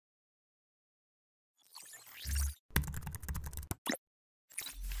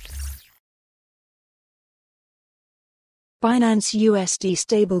Binance USD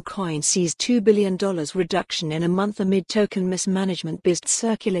stablecoin sees $2 billion reduction in a month amid token mismanagement. BISD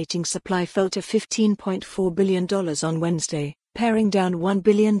circulating supply fell to $15.4 billion on Wednesday, paring down $1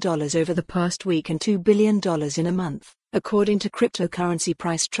 billion over the past week and $2 billion in a month, according to cryptocurrency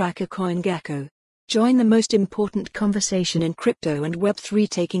price tracker CoinGecko. Join the most important conversation in crypto and Web3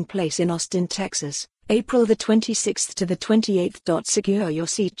 taking place in Austin, Texas, April the 26th to the 28th. Secure your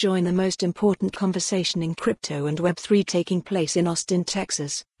seat. Join the most important conversation in crypto and Web3 taking place in Austin,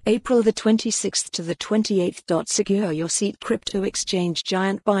 Texas, April the 26th to the 28th. Secure your seat. Crypto exchange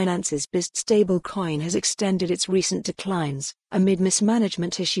giant Binance's BISD stablecoin has extended its recent declines, amid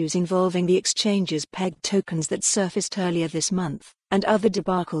mismanagement issues involving the exchange's pegged tokens that surfaced earlier this month, and other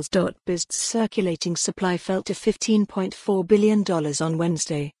debacles. BISD's circulating supply fell to $15.4 billion on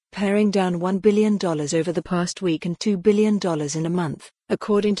Wednesday, paring down $1 billion over the past week and $2 billion in a month,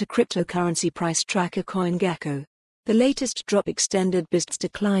 according to cryptocurrency price tracker CoinGecko. The latest drop extended BISD's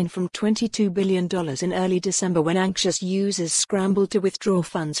decline from $22 billion in early December, when anxious users scrambled to withdraw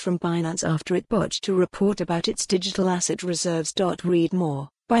funds from Binance after it botched to report about its digital asset reserves. Read more.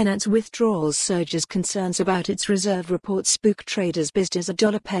 Binance withdrawals surge as concerns about its reserve report spook traders. BISD is a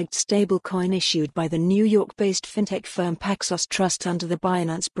dollar-pegged stablecoin issued by the New York-based fintech firm Paxos Trust under the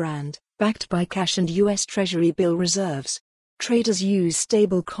Binance brand, backed by cash and U.S. Treasury bill reserves. Traders use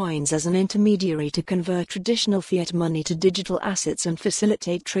stablecoins as an intermediary to convert traditional fiat money to digital assets and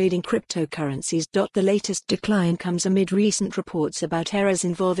facilitate trading cryptocurrencies. The latest decline comes amid recent reports about errors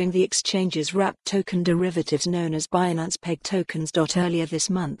involving the exchange's wrapped token derivatives known as Binance Peg tokens. Earlier this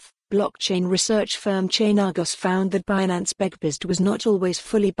month, blockchain research firm Chainargos found that Binance Peg BISD was not always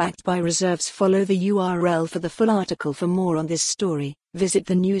fully backed by reserves. Follow the URL for the full article. For more on this story, visit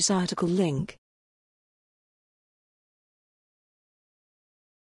the news article link.